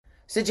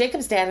So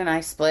Jacob's dad and I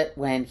split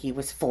when he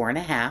was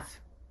 4.5.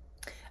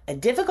 A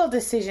difficult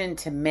decision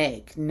to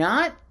make,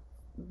 not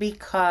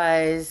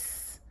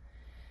because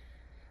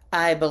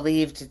I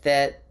believed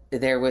that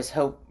there was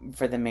hope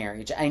for the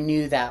marriage. I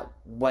knew that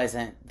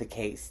wasn't the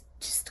case.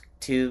 Just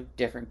two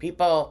different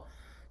people,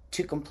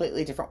 two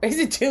completely different ways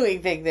of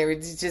doing things. There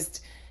was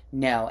just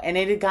no. And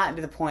it had gotten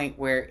to the point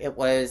where it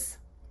was,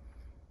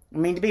 I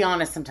mean, to be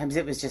honest, sometimes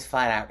it was just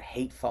flat out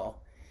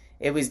hateful.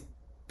 It was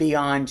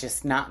beyond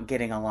just not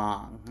getting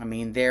along. I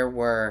mean, there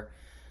were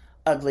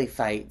ugly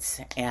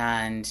fights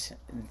and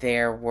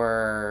there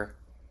were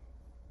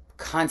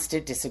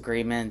constant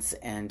disagreements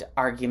and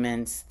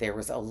arguments. There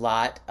was a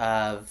lot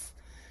of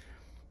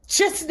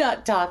just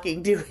not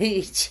talking to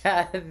each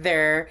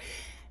other.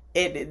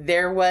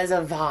 There was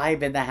a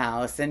vibe in the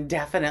house and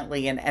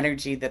definitely an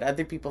energy that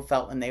other people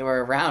felt when they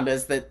were around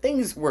us that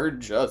things were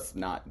just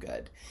not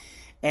good.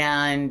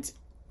 And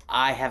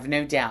I have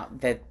no doubt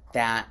that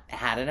that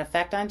had an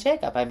effect on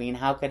Jacob. I mean,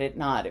 how could it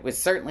not? It was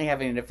certainly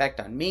having an effect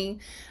on me.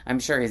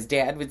 I'm sure his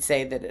dad would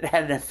say that it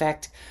had an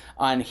effect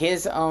on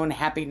his own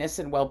happiness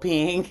and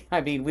well-being. I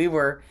mean, we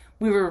were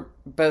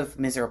both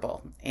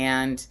miserable.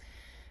 And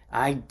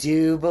I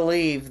do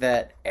believe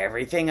that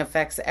everything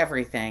affects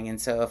everything.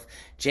 And so if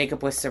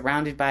Jacob was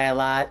surrounded by a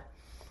lot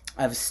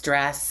of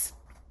stress,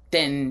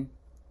 then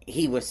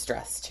he was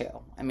stressed too.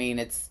 I mean,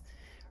 it's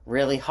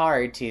really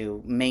hard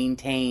to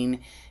maintain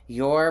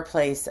your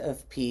place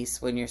of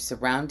peace when you're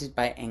surrounded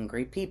by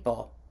angry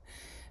people.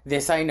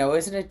 This I know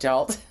as an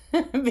adult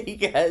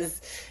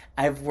because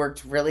I've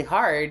worked really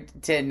hard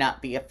to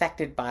not be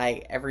affected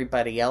by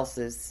everybody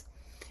else's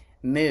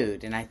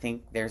mood. And I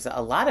think there's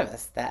a lot of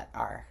us that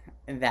are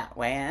that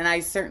way. And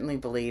I certainly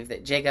believe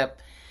that Jacob,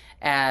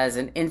 as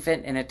an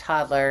infant and a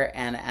toddler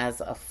and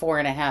as a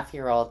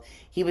 4.5-year-old,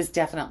 he was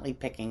definitely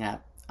picking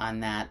up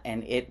on that,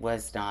 and it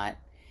was not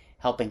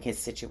helping his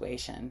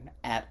situation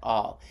at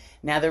all.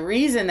 Now, the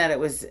reason that it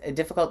was a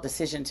difficult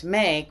decision to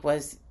make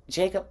was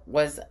Jacob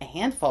was a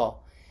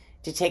handful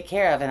to take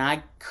care of, and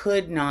I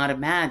could not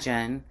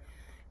imagine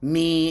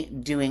me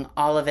doing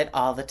all of it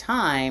all the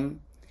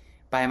time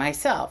by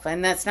myself.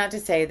 And that's not to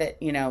say that,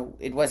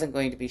 it wasn't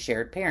going to be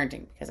shared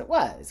parenting, because it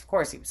was. Of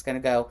course, he was going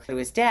to go to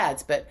his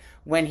dad's, but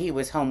when he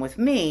was home with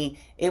me,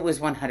 it was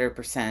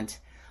 100%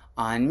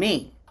 on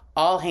me.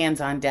 All hands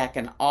on deck,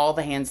 and all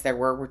the hands there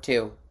were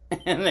two.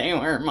 And they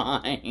were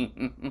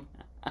mine.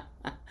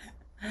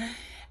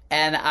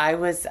 And I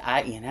was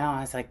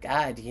like,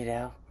 God,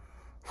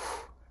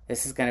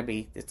 this is going to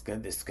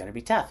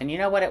be tough. And you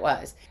know what it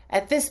was?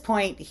 At this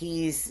point,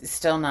 he's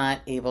still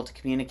not able to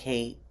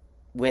communicate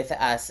with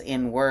us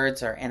in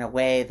words or in a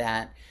way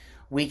that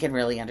we can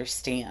really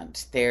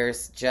understand.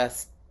 There's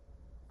just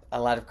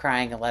a lot of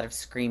crying, a lot of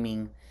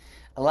screaming,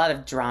 a lot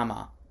of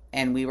drama.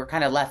 And we were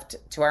kind of left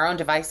to our own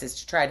devices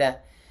to try to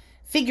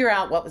figure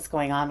out what was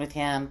going on with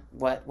him,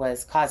 what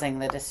was causing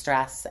the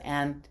distress.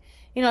 And,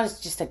 it's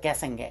just a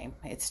guessing game.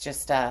 It's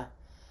just, I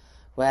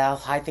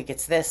think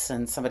it's this,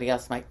 and somebody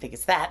else might think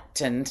it's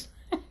that. And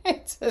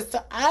it's just,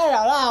 I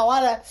don't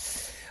know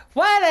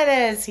what it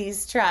is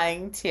he's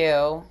trying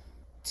to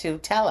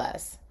tell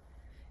us.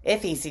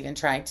 If he's even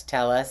trying to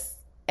tell us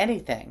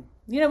anything.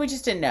 We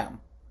just didn't know.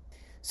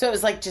 So it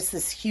was like just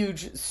this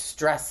huge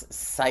stress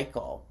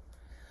cycle.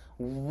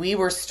 We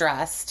were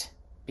stressed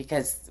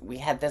because we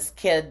had this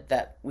kid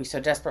that we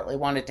so desperately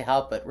wanted to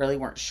help, but really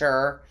weren't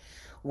sure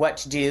what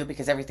to do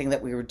because everything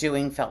that we were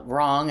doing felt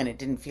wrong, and it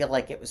didn't feel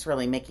like it was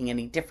really making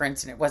any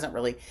difference, and it wasn't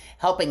really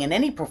helping in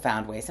any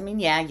profound ways. I mean,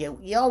 yeah,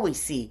 you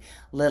always see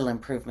little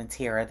improvements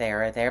here or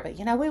there, but,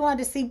 we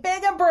wanted to see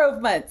big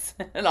improvements.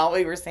 And all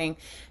we were seeing,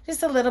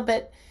 just a little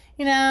bit,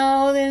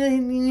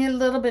 a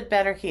little bit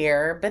better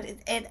here. But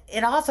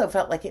it also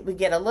felt like it would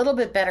get a little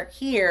bit better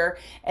here,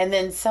 and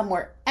then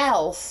somewhere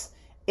else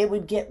it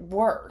would get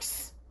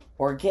worse.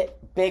 Or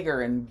get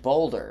bigger and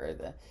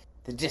bolder.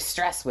 The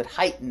distress would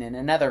heighten in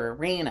another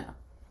arena.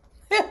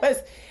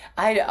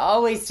 I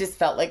always just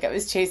felt like I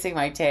was chasing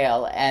my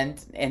tail and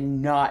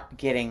not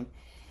getting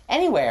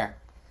anywhere.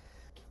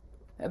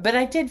 But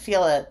I did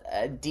feel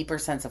a deeper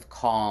sense of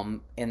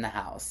calm in the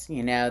house.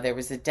 There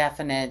was a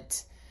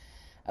definite,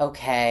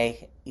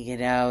 okay,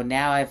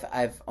 now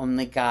I've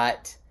only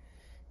got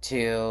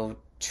to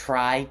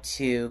try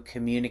to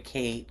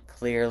communicate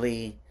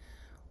clearly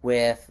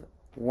with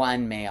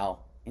one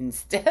male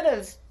instead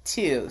of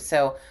two.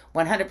 So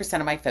 100%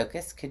 of my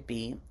focus could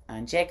be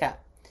on Jacob.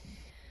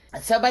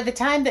 So by the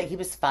time that he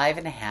was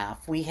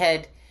 5.5, we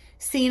had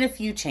seen a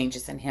few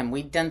changes in him.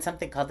 We'd done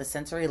something called the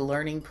Sensory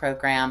Learning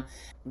Program,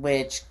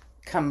 which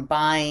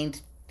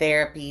combined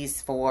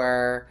therapies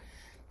for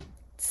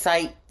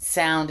sight,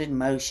 sound, and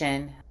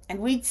motion. And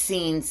we'd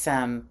seen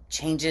some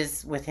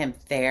changes with him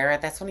there.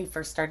 That's when he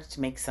first started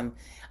to make some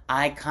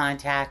eye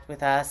contact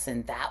with us,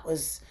 and that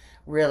was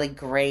really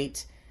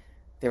great.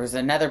 There was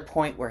another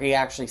point where he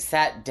actually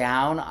sat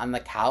down on the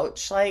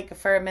couch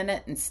for a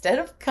minute instead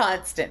of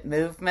constant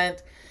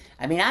movement.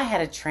 I mean, I had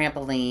a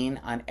trampoline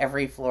on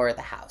every floor of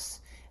the house.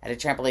 I had a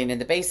trampoline in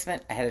the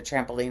basement. I had a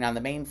trampoline on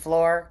the main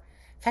floor.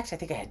 In fact, I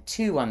think I had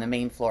two on the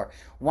main floor.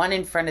 One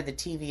in front of the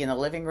TV in the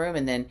living room,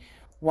 and then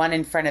one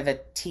in front of a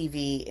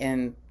TV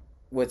in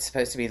what's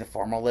supposed to be the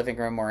formal living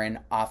room or an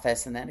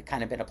office, and then it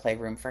kind of been a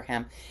playroom for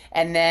him.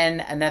 And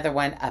then another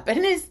one up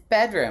in his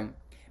bedroom.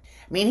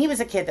 I mean, he was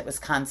a kid that was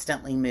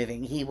constantly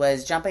moving. He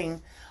was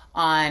jumping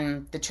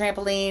on the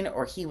trampoline,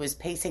 or he was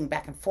pacing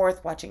back and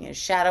forth, watching his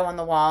shadow on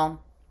the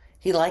wall.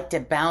 He liked to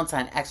bounce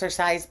on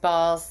exercise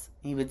balls.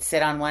 He would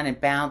sit on one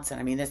and bounce. And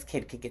I mean, this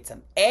kid could get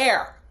some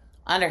air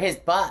under his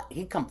butt.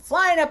 He'd come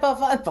flying up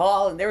off a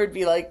ball, and there would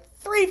be like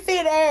 3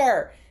 feet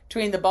air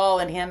between the ball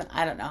and him.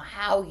 I don't know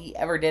how he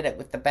ever did it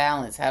with the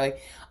balance, how he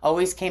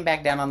always came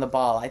back down on the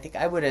ball. I think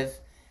I would have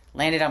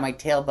landed on my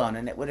tailbone,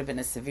 and it would have been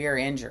a severe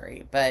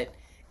injury. But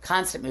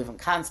constant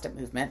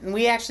movement. And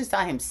we actually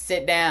saw him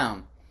sit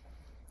down.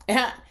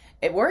 Yeah,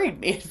 it worried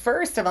me at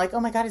first. I'm like, oh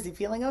my God, is he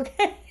feeling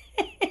okay?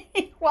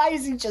 Why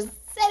is he just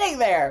sitting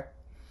there?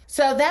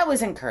 So that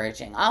was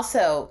encouraging.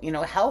 Also,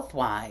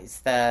 health-wise,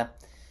 the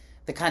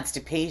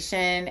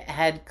constipation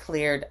had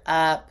cleared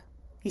up.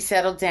 He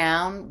settled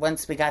down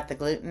once we got the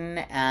gluten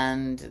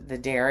and the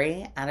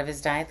dairy out of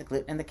his diet, the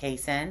gluten and the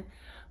casein.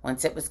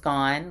 Once it was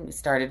gone, we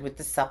started with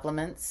the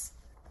supplements.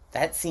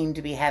 That seemed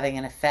to be having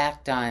an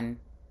effect on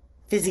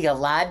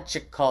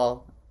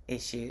physiological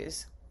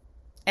issues.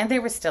 And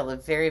there was still a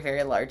very,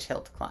 very large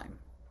hill to climb.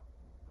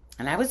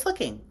 And I was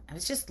looking. I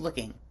was just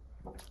looking.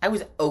 I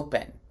was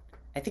open.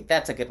 I think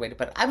that's a good way to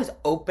put it. I was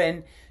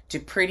open to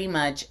pretty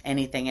much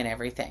anything and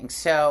everything.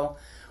 So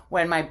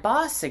when my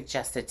boss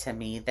suggested to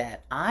me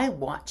that I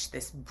watch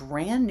this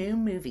brand new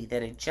movie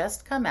that had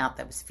just come out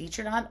that was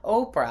featured on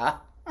Oprah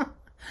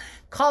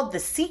called The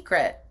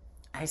Secret,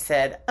 I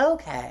said,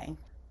 okay.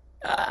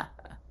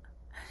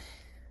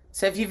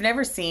 So if you've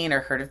never seen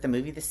or heard of the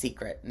movie The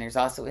Secret, and there's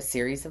also a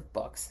series of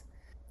books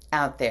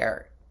out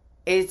there,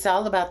 it's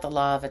all about the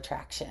law of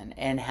attraction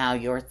and how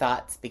your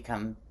thoughts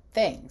become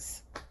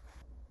things.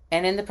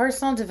 And in the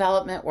personal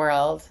development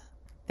world,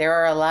 there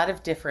are a lot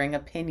of differing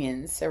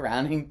opinions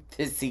surrounding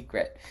The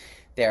Secret.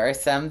 There are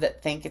some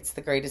that think it's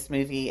the greatest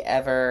movie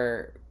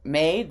ever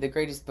made, the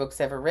greatest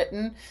books ever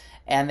written,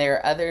 and there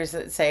are others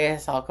that say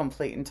it's all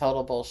complete and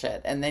total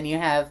bullshit. And then you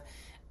have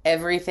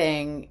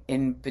everything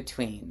in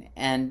between.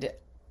 And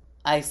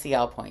I see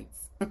all points.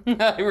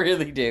 I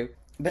really do.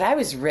 But I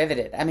was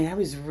riveted. I mean, I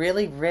was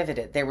really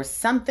riveted. There was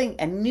something,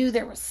 I knew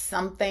there was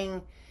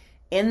something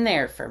in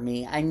there for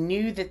me. I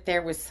knew that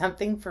there was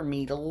something for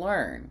me to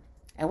learn.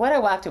 And what I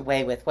walked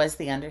away with was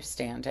the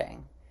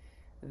understanding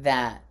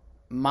that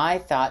my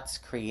thoughts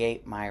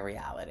create my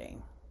reality.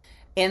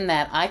 In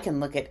that I can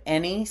look at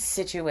any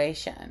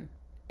situation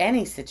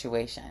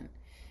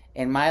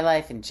in my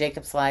life, in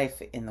Jacob's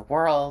life, in the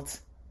world,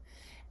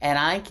 and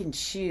I can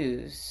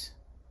choose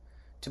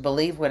to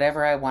believe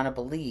whatever I want to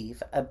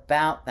believe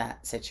about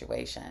that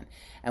situation.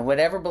 And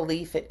whatever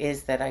belief it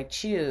is that I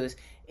choose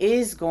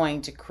is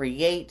going to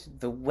create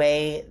the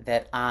way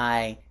that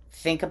I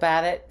think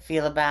about it,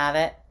 feel about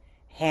it,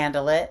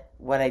 handle it,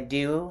 what I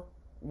do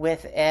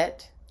with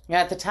it.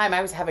 At the time,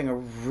 I was having a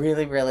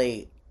really,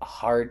 really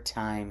hard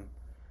time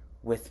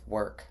with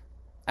work.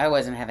 I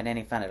wasn't having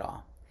any fun at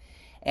all.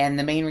 And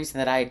the main reason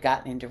that I had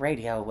gotten into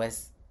radio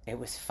was it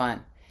was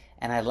fun.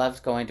 And I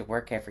loved going to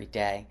work every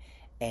day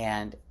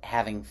and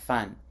having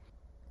fun.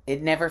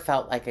 It never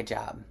felt like a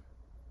job.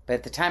 But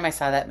at the time I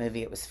saw that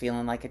movie, it was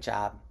feeling like a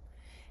job.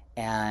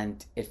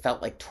 And it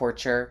felt like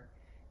torture.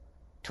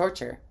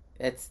 Torture.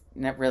 It's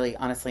not really,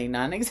 honestly,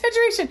 not an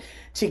exaggeration.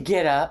 To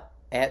get up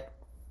at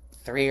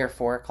 3 or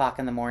 4 o'clock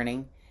in the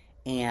morning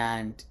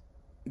and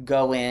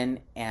go in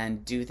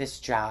and do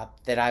this job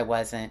that I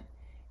wasn't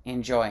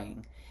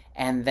enjoying.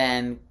 And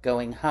then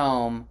going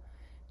home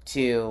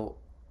to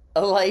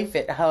a life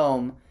at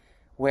home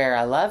where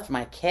I loved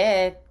my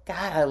kid.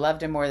 God, I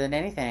loved him more than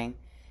anything.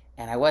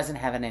 And I wasn't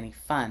having any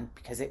fun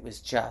because it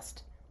was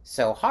just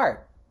so hard.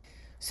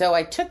 So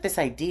I took this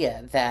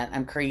idea that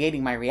I'm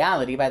creating my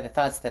reality by the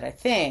thoughts that I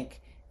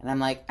think. And I'm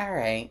like, all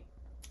right,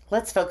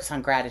 let's focus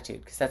on gratitude,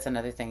 because that's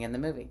another thing in the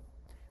movie.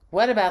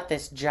 What about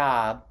this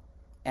job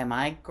am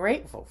I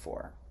grateful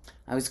for?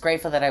 I was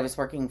grateful that I was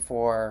working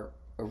for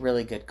a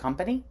really good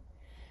company.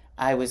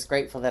 I was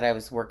grateful that I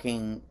was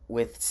working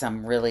with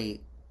some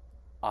really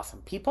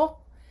awesome people.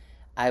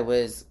 I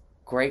was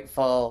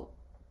grateful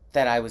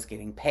that I was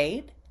getting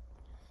paid.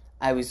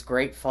 I was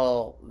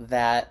grateful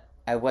that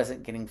I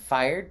wasn't getting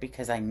fired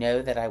because I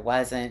know that I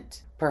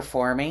wasn't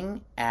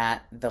performing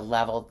at the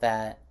level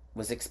that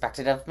was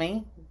expected of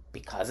me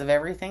because of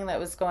everything that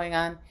was going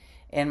on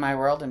in my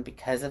world and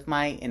because of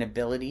my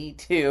inability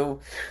to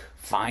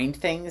find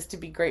things to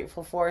be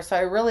grateful for. So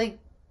I really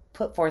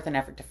put forth an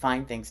effort to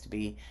find things to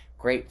be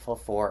grateful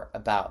for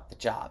about the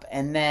job.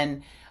 And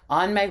then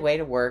on my way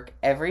to work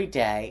every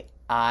day,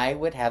 I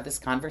would have this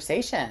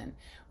conversation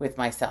with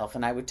myself,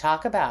 and I would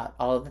talk about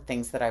all of the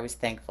things that I was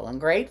thankful and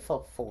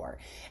grateful for.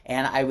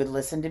 And I would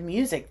listen to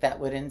music that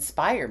would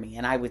inspire me,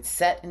 and I would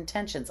set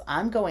intentions.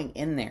 I'm going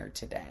in there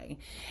today,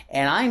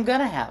 and I'm going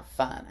to have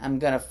fun. I'm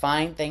going to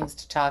find things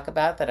to talk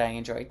about that I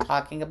enjoy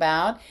talking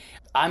about.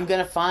 I'm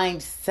going to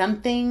find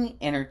something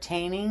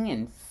entertaining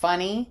and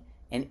funny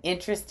and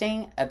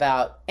interesting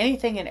about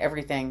anything and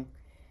everything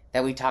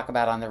that we talk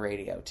about on the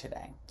radio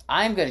today.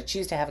 I'm going to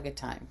choose to have a good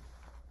time.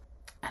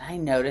 And I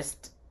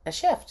noticed a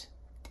shift.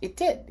 It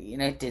did.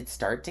 It did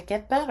start to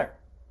get better.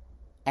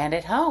 And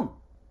at home,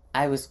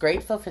 I was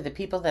grateful for the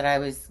people that I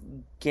was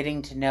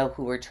getting to know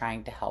who were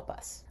trying to help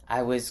us.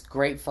 I was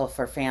grateful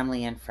for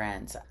family and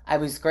friends. I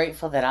was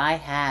grateful that I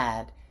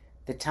had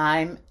the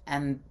time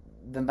and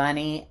the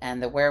money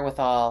and the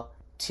wherewithal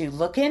to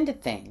look into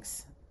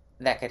things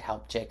that could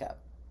help Jacob.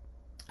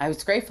 I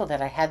was grateful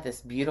that I had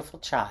this beautiful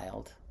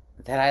child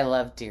that I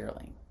loved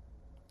dearly.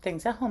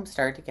 Things at home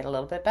started to get a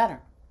little bit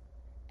better.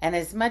 And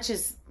as much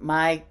as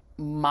my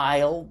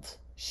mild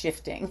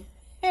shifting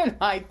in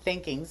my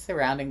thinking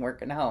surrounding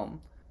work and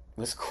home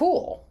was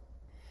cool,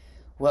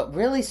 what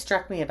really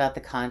struck me about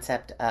the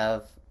concept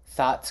of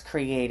thoughts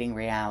creating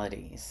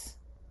realities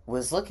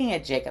was looking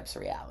at Jacob's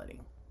reality.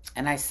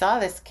 And I saw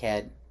this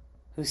kid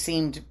who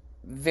seemed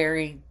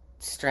very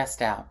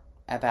stressed out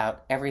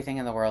about everything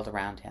in the world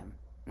around him.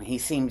 He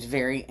seemed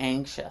very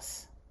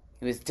anxious.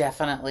 He was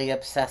definitely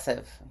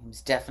obsessive. He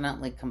was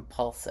definitely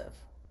compulsive.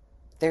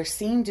 There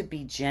seemed to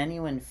be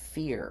genuine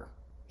fear.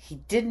 He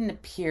didn't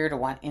appear to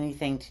want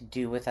anything to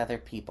do with other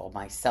people,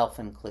 myself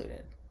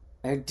included.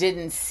 There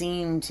didn't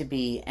seem to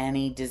be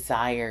any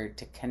desire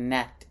to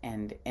connect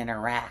and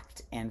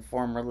interact and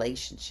form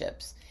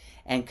relationships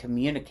and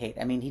communicate.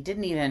 He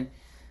didn't even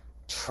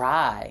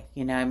try.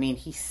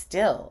 He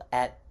still,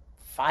 at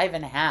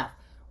 5.5,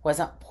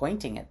 wasn't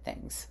pointing at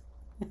things.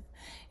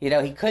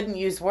 He couldn't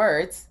use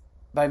words,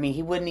 but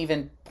he wouldn't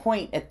even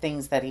point at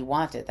things that he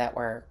wanted that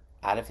were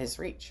out of his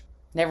reach.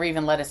 Never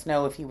even let us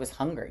know if he was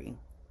hungry.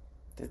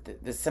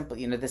 The simple,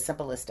 the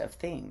simplest of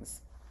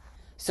things.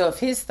 So if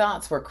his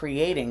thoughts were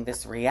creating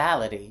this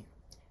reality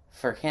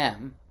for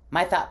him,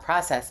 my thought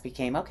process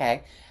became,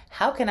 okay,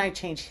 how can I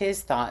change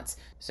his thoughts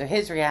so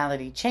his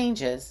reality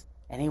changes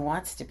and he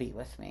wants to be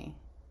with me?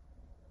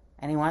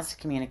 And he wants to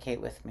communicate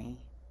with me.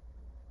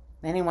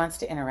 And he wants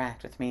to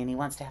interact with me, and he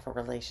wants to have a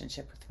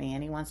relationship with me,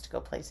 and he wants to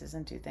go places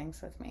and do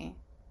things with me.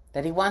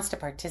 That he wants to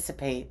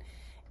participate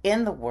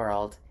in the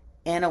world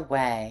in a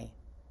way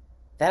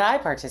that I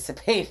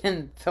participate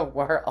in the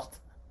world.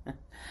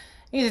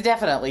 He's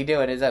definitely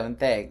doing his own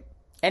thing.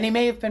 And he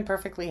may have been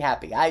perfectly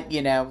happy.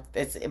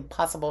 It's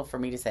impossible for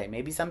me to say.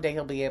 Maybe someday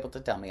he'll be able to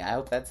tell me. I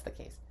hope that's the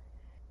case.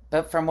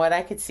 But from what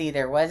I could see,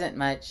 there wasn't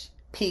much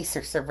peace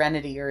or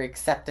serenity or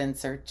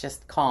acceptance or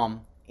just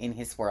calm in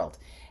his world.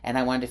 And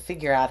I wanted to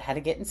figure out how to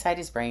get inside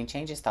his brain,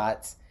 change his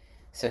thoughts,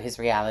 so his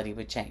reality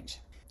would change.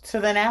 So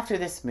then after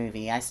this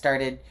movie, I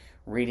started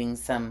reading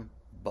some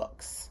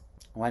books.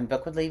 One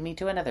book would lead me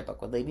to another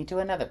book, would lead me to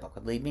another book,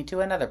 would lead me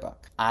to another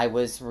book. I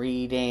was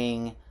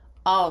reading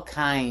all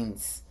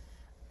kinds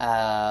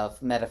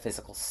of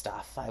metaphysical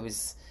stuff. I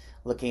was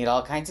looking at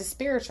all kinds of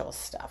spiritual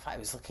stuff. I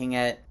was looking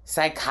at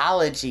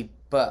psychology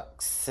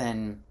books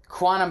and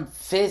quantum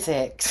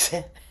physics.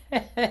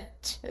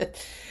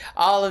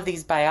 All of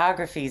these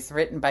biographies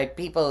written by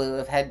people who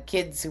have had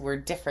kids who were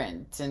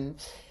different. And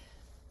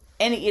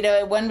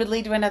one would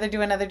lead to another,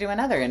 to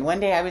another. And one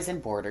day I was in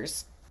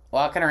Borders,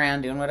 walking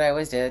around doing what I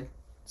always did.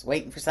 Was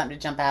waiting for something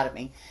to jump out at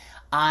me.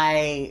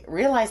 I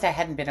realized I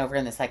hadn't been over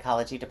in the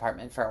psychology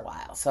department for a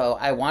while. So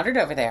I wandered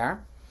over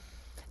there.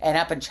 And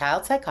up in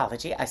child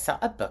psychology, I saw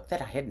a book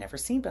that I had never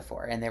seen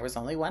before. And there was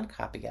only one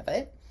copy of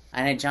it.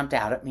 And it jumped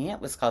out at me. It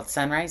was called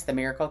Sunrise, The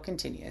Miracle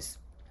Continues.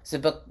 It's a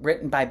book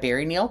written by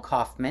Barry Neal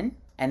Kaufman.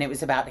 And it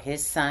was about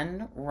his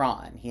son,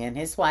 Ron. He and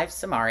his wife,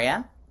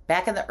 Samaria,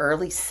 back in the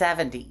early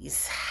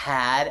 70s,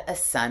 had a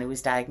son who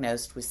was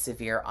diagnosed with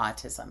severe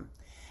autism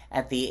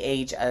at the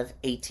age of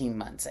 18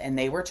 months. And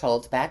they were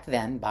told back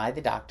then by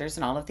the doctors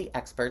and all of the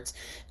experts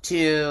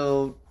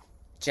to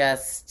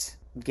just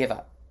give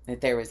up,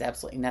 that there was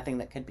absolutely nothing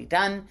that could be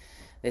done.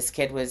 This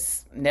kid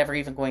was never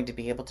even going to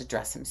be able to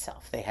dress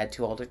himself. They had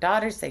 2 older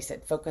daughters. They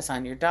said, focus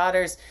on your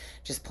daughters.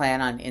 Just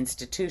plan on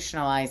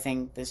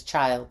institutionalizing this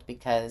child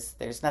because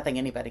there's nothing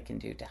anybody can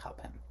do to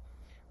help him.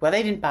 Well,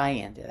 they didn't buy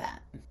into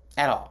that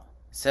at all.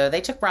 So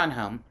they took Ron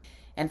home.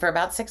 And for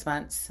about 6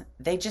 months,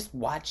 they just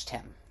watched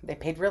him. They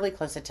paid really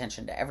close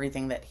attention to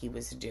everything that he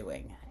was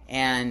doing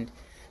and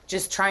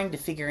just trying to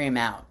figure him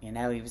out.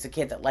 He was a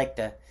kid that liked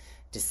to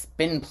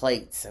spin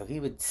plates. So he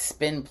would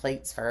spin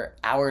plates for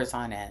hours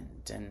on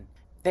end. And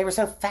they were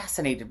so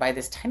fascinated by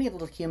this tiny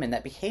little human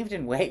that behaved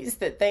in ways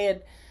that they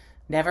had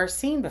never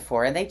seen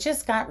before. And they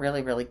just got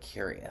really, really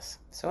curious.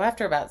 So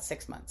after about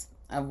 6 months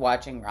of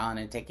watching Ron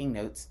and taking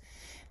notes,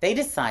 they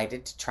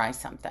decided to try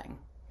something.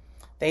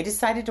 They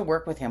decided to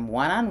work with him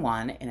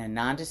one-on-one in a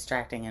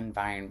non-distracting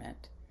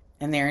environment.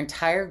 And their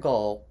entire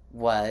goal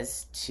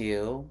was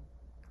to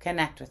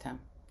connect with him,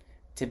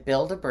 to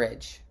build a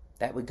bridge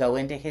that would go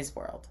into his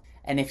world.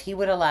 And if he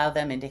would allow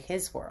them into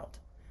his world,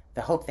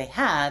 the hope they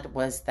had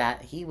was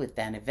that he would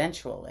then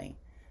eventually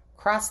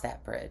cross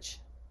that bridge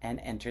and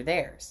enter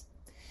theirs.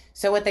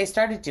 So what they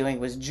started doing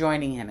was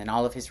joining him in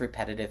all of his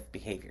repetitive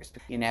behaviors.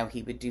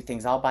 He would do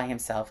things all by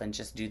himself and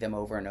just do them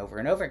over and over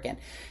and over again.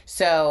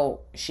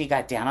 So she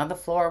got down on the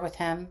floor with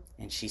him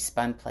and she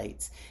spun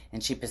plates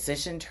and she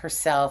positioned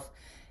herself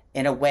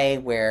in a way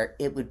where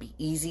it would be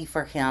easy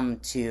for him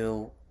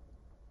to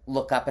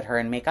look up at her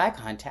and make eye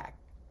contact.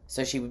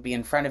 So she would be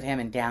in front of him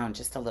and down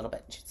just a little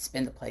bit. She'd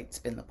spin the plate,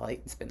 spin the plate,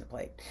 and spin the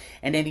plate.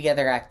 And any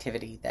other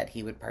activity that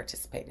he would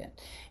participate in.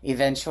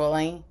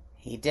 Eventually,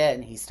 he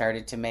did. He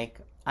started to make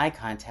eye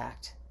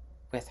contact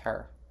with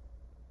her.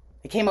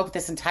 They came up with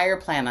this entire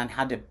plan on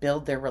how to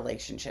build their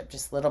relationship,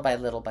 just little by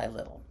little by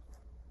little.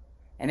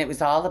 And it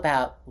was all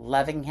about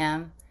loving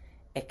him,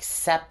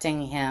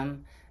 accepting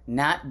him,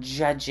 not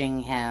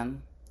judging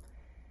him.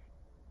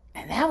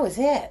 And that was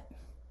it.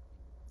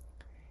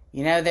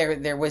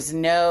 There was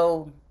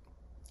no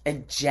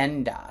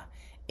agenda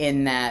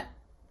in that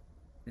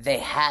they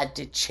had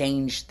to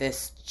change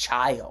this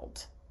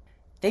child.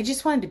 They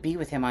just wanted to be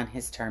with him on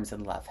his terms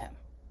and love him.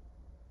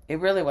 It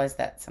really was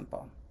that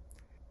simple.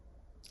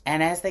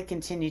 And as they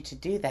continued to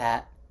do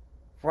that,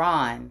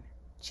 Ron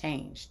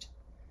changed.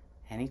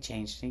 And he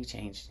changed and he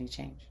changed and he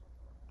changed.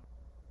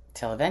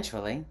 Till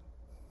eventually,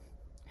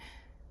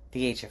 at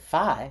the age of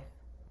 5,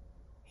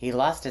 he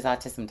lost his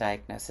autism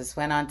diagnosis,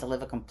 went on to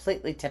live a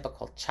completely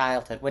typical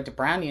childhood, went to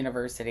Brown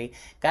University,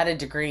 got a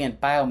degree in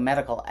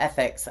biomedical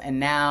ethics, and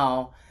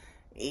now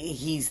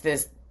he's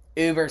this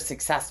uber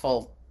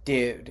successful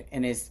dude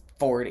in his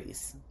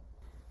 40s.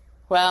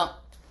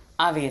 Well,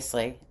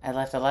 obviously, I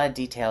left a lot of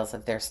details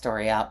of their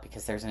story out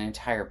because there's an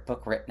entire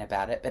book written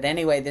about it. But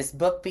anyway, this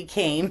book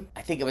became,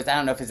 I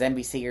don't know if it was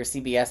NBC or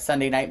CBS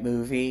Sunday Night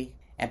Movie.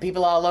 And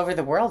people all over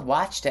the world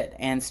watched it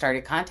and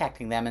started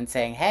contacting them and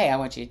saying, hey, I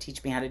want you to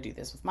teach me how to do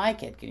this with my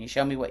kid. Can you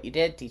show me what you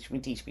did? Teach me,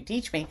 teach me,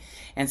 teach me.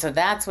 And so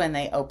that's when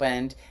they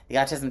opened the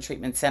Autism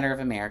Treatment Center of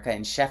America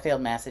in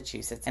Sheffield,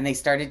 Massachusetts. And they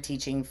started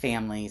teaching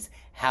families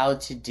how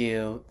to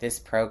do this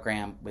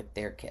program with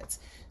their kids.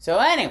 So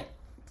anyway,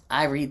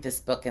 I read this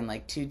book in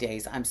like 2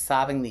 days. I'm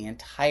sobbing the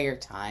entire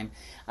time.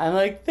 I'm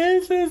like,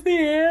 this is the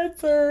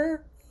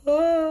answer.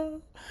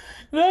 Oh.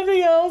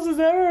 Nothing else has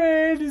ever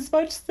made as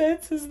much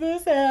sense as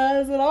this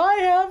has, and I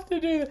have to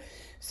do this.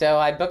 So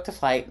I booked a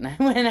flight and I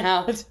went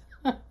out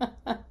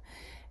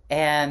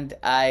and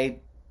I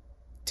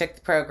took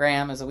the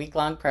program. It was a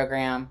week-long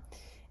program,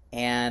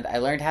 and I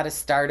learned how to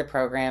start a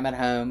program at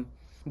home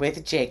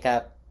with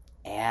Jacob,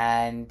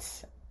 and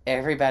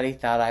everybody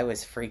thought I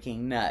was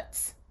freaking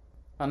nuts.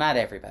 Well, not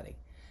everybody,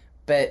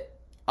 but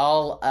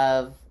all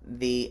of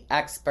the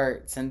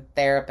experts and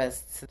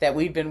therapists that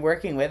we'd been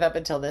working with up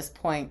until this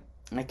point.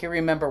 I can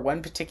remember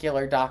one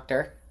particular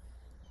doctor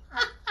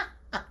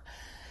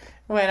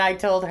when I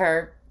told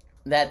her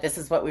that this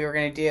is what we were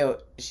going to do.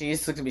 She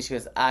just looked at me. She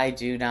goes, I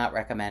do not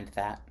recommend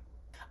that.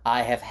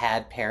 I have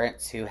had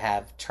parents who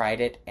have tried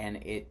it and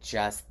it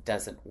just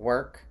doesn't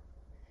work.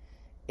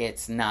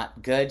 It's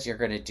not good. You're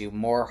going to do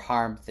more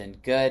harm than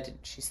good.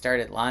 She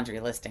started laundry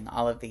listing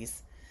all of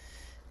these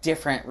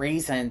different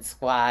reasons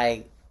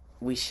why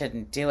we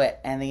shouldn't do it.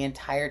 And the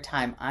entire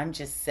time I'm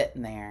just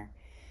sitting there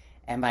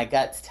and my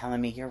gut's telling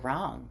me, you're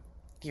wrong.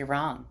 You're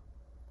wrong.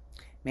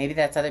 Maybe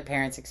that's other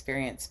parents'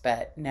 experience,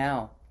 but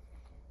no.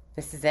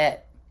 This is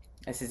it.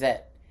 This is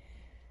it.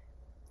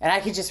 And I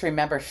could just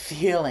remember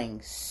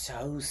feeling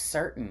so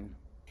certain.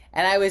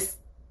 And I was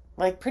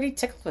like pretty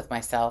tickled with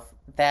myself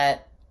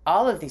that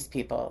all of these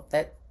people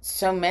that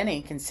so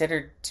many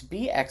considered to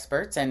be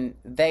experts, and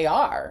they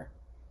are,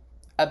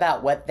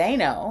 about what they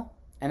know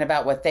and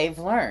about what they've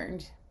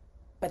learned,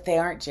 but they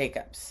aren't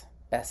Jacob's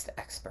best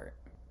expert.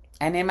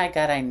 And in my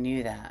gut, I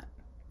knew that.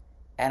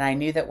 And I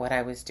knew that what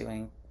I was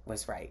doing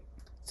was right.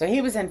 So he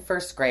was in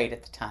first grade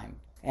at the time.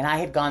 And I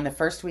had gone the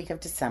first week of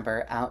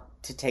December out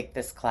to take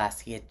this class.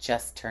 He had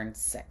just turned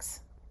 6.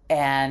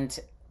 And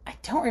I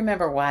don't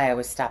remember why I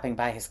was stopping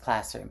by his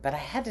classroom, but I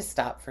had to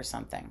stop for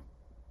something.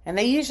 And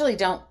they usually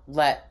don't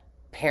let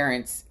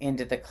parents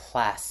into the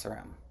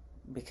classroom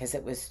because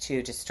it was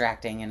too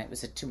distracting and it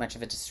was too much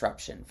of a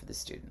disruption for the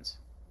students.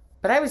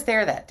 But I was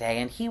there that day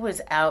and he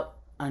was out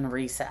on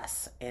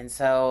recess. And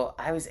so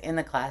I was in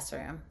the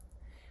classroom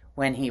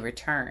when he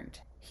returned.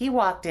 He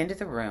walked into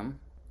the room,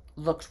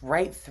 looked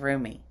right through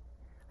me.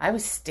 I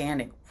was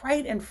standing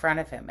right in front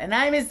of him and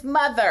I'm his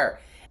mother.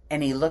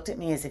 And he looked at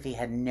me as if he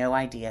had no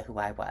idea who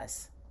I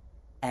was.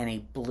 And he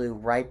blew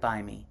right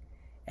by me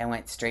and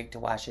went straight to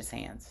wash his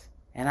hands.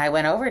 And I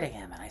went over to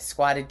him and I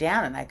squatted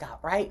down and I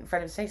got right in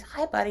front of his face.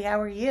 Hi, buddy, how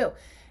are you?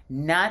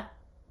 Not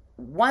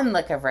one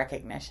lick of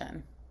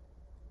recognition.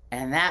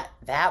 And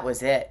that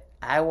was it.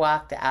 I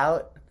walked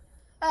out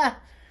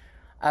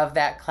of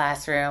that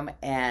classroom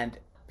and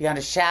beyond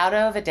a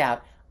shadow of a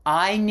doubt,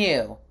 I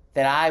knew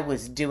that I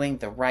was doing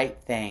the right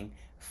thing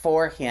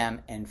for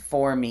him and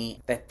for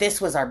me, that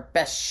this was our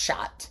best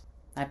shot.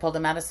 I pulled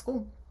him out of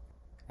school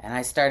and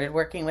I started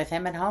working with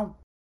him at home.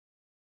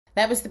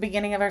 That was the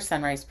beginning of our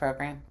Sunrise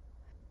program.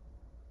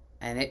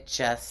 And it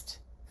just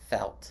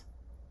felt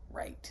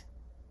right.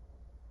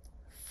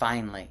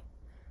 Finally,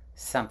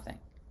 something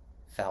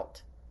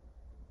felt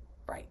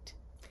right.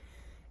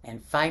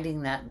 And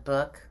finding that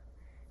book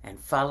and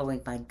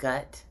following my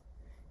gut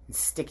and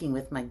sticking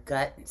with my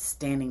gut and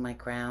standing my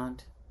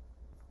ground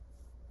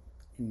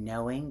and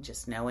knowing,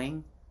 just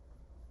knowing,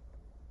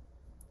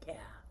 yeah,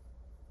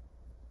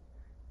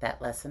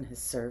 that lesson has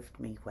served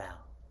me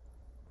well.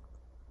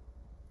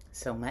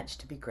 So much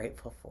to be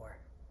grateful for.